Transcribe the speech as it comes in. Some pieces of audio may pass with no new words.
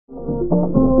Do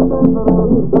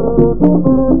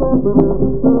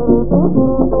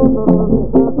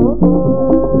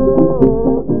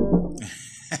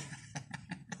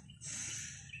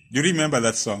you remember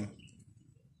that song?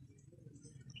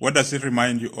 What does it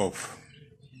remind you of?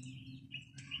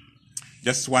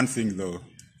 Just one thing though,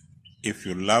 if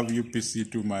you love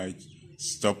UPC too much,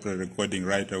 stop the recording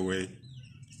right away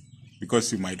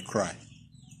because you might cry.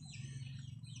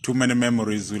 Too many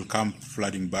memories will come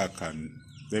flooding back and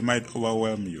they might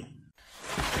overwhelm you.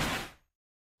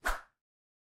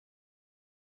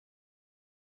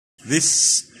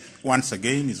 This, once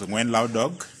again, is Ngwen Loud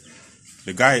Dog,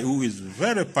 the guy who is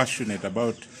very passionate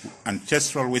about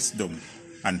ancestral wisdom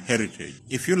and heritage.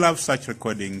 If you love such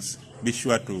recordings, be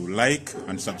sure to like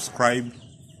and subscribe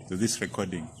to this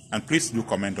recording. And please do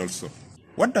comment also.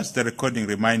 What does the recording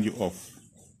remind you of?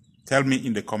 Tell me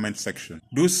in the comment section.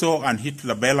 Do so and hit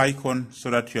the bell icon so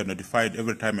that you are notified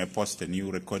every time I post a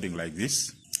new recording like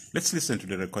this. Let's listen to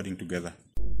the recording together.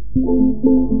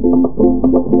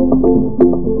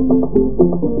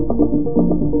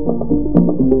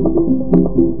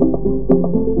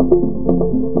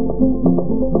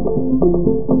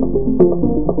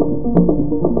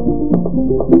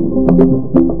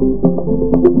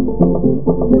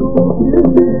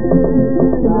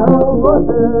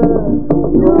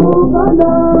 Uganda,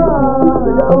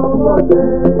 Obote,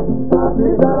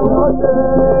 Miria Obote,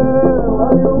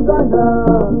 Uganda,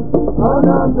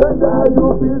 Uganda,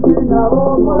 UPC Na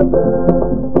Obote.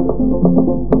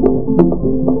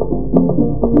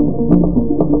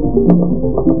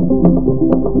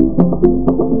 UPC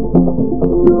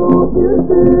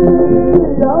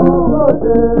Na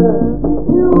Obote,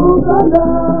 Uganda,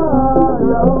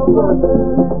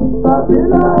 Obote,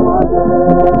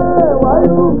 Miria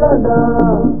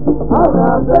Obote,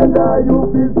 Uganda. Uganda,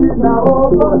 UPC Na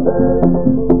Obote.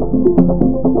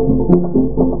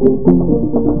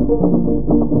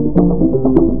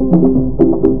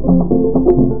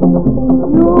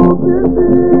 UPC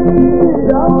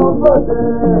Na Obote,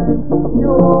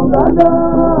 Uganda,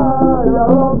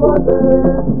 Obote,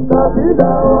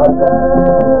 Miria Obote,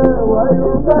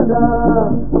 Uganda,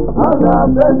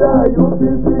 Uganda,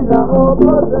 UPC Na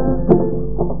Obote.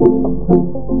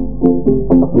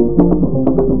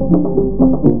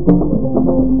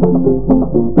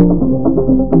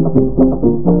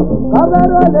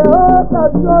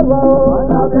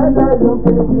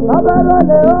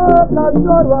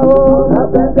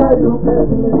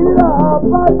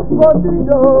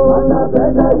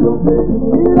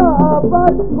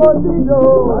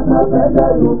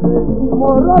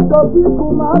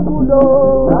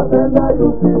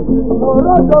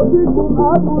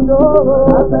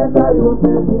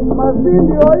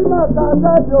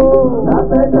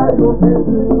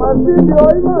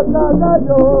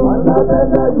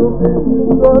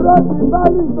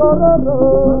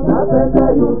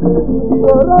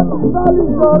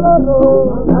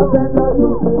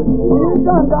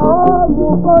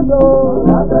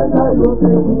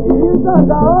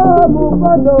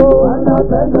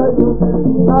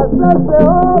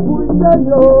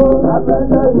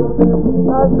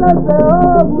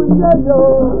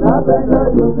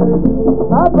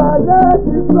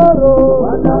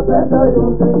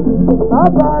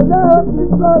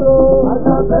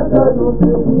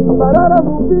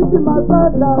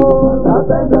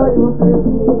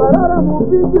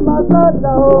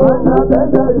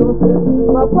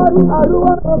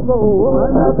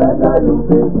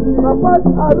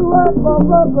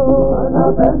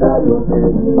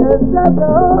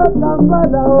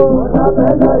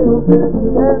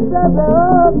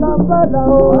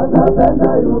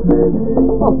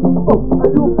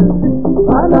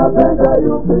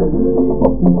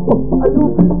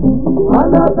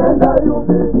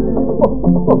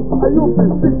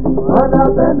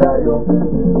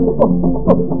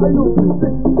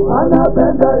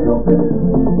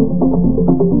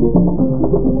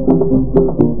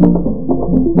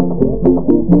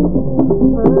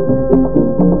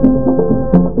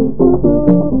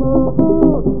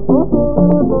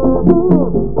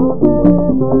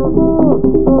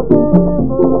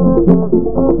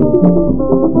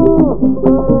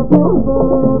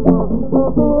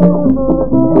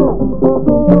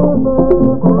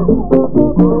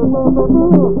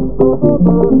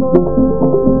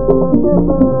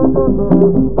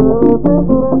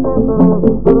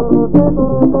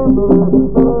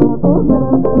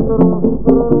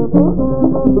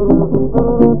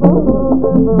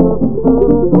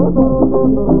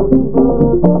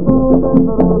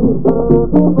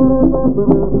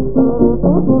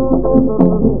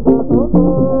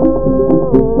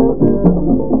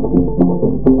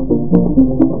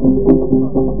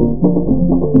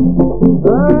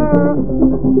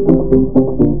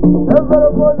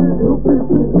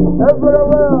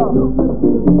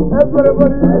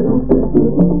 everywhere.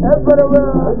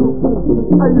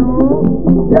 Are you?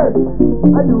 Yes.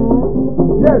 Are you?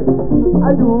 Yes.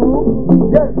 Are you?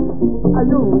 Yes. Are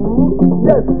you?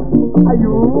 Yes. Are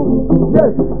you?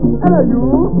 Yes. And are you?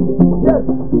 Yes.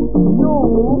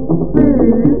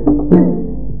 UPC.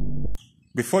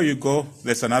 Before you go,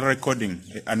 there's another recording,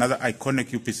 another iconic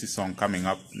UPC song coming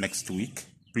up next week.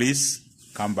 Please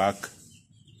come back.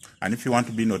 And if you want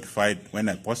to be notified when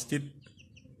I post it,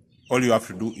 all you have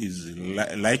to do is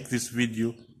like this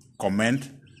video, comment,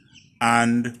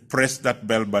 and press that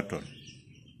bell button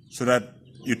so that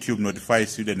YouTube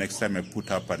notifies you the next time I put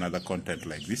up another content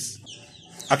like this.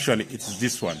 Actually, it's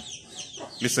this one.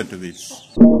 Listen to this.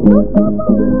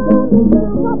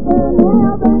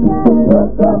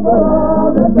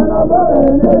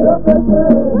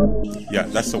 Yeah,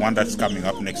 that's the one that's coming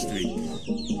up next week.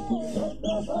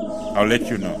 I'll let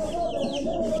you know.